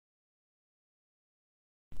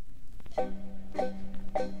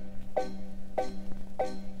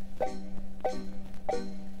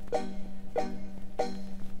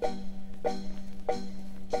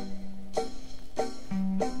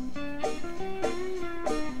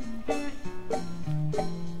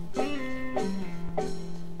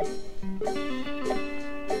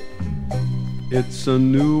It's a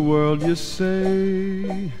new world, you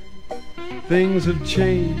say. Things have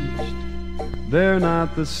changed, they're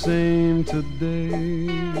not the same today.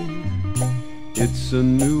 It's a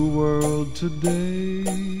new world today.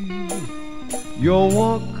 Your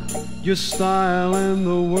walk, your style, and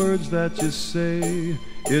the words that you say.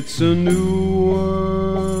 It's a new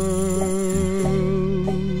world,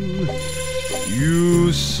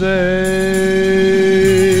 you say.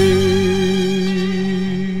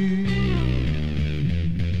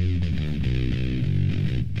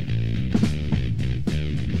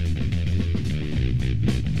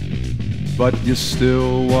 But you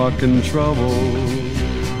still walk in trouble.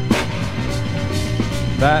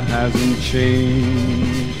 That hasn't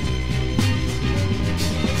changed.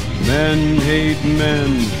 Men hate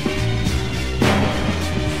men.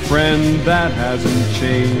 Friend, that hasn't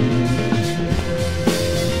changed.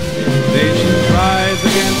 Nations rise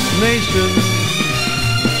against nations.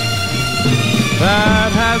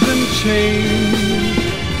 That hasn't changed.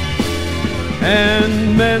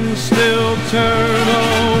 And men still turn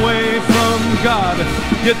away from God.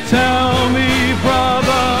 You tell me,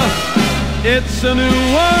 brother, it's a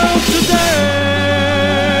new world today.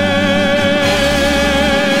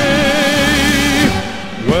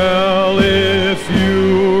 Well, if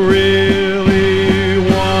you really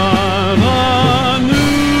want a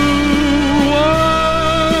new world,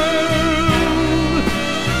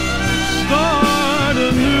 start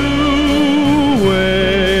a new way.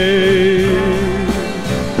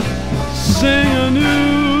 Sing a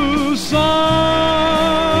new song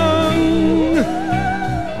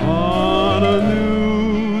on a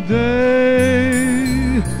new day.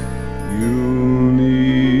 You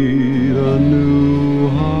need a new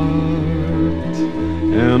heart,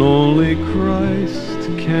 and only Christ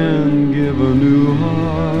can give a new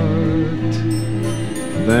heart.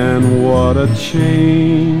 Then what a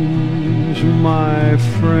change, my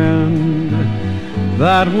friend,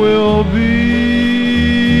 that will be.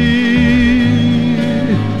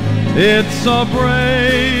 It's a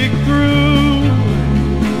breakthrough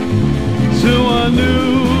to a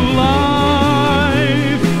new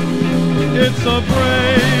life. It's a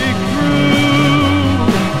breakthrough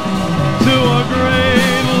to a great